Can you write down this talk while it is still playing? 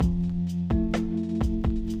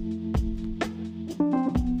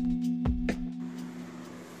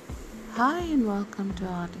Hi and welcome to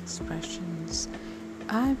Art Expressions.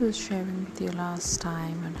 I was sharing with you last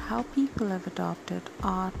time on how people have adopted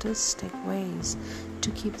artistic ways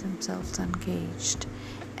to keep themselves engaged,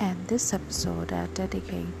 and this episode I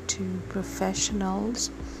dedicate to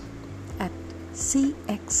professionals at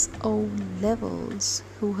CXO levels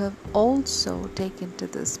who have also taken to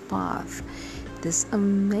this path, this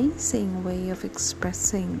amazing way of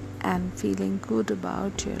expressing and feeling good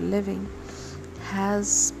about your living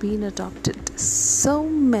has been adopted so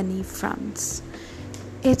many fronts.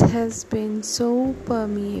 It has been so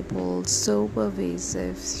permeable, so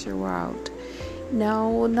pervasive throughout.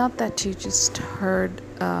 Now, not that you just heard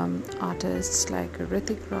artists like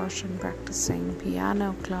Hrithik Roshan practicing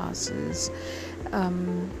piano classes,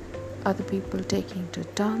 other people taking to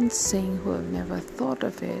dancing who have never thought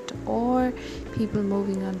of it, or people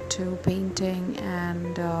moving on to painting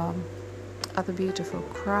and other beautiful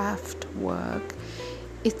craft work.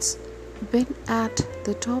 It's been at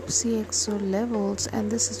the top CXO levels,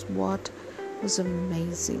 and this is what was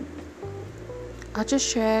amazing. I'll just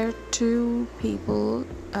share two people's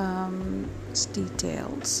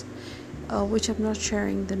details, which I'm not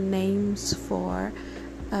sharing the names for,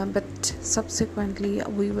 but subsequently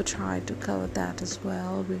we will try to cover that as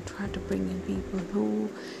well. We'll try to bring in people who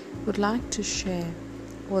would like to share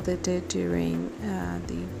what they did during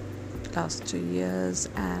the last 2 years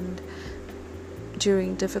and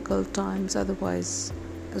during difficult times otherwise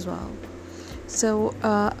as well. So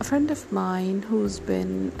a friend of mine who's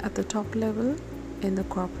been at the top level in the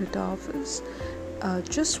corporate office,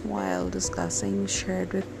 just while discussing,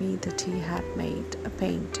 shared with me that he had made a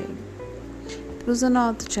painting. It was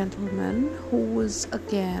another gentleman who was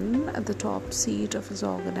again at the top seat of his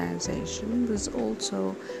organization, was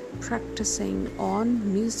also practicing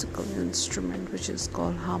on musical instrument which is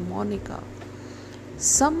called harmonica.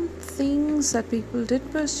 Some things that people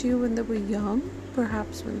did pursue when they were young,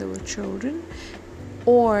 perhaps when they were children,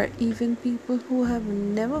 or even people who have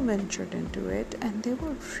never ventured into it and they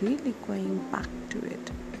were really going back to it.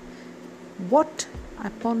 What I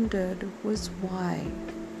pondered was why?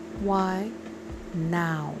 Why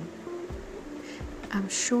now? I'm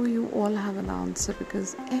sure you all have an answer,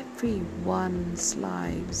 because everyone's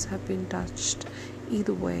lives have been touched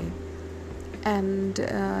either way, and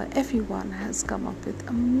everyone has come up with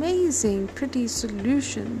amazing, pretty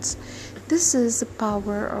solutions. This is the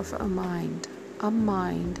power of a mind. A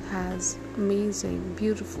mind has amazing,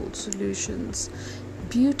 beautiful solutions.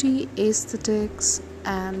 Beauty, aesthetics,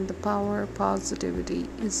 and the power of positivity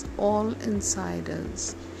is all inside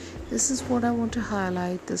us. This is what I want to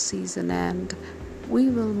highlight this season, and we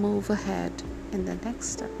will move ahead in the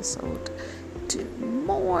next episode to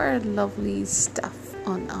more lovely stuff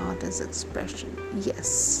on art as expression.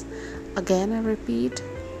 Yes, again I repeat,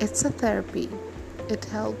 it's a therapy. It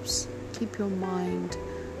helps keep your mind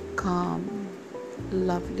calm,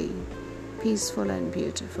 lovely, peaceful and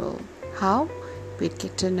beautiful. How? We'd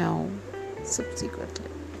get to know subsequently.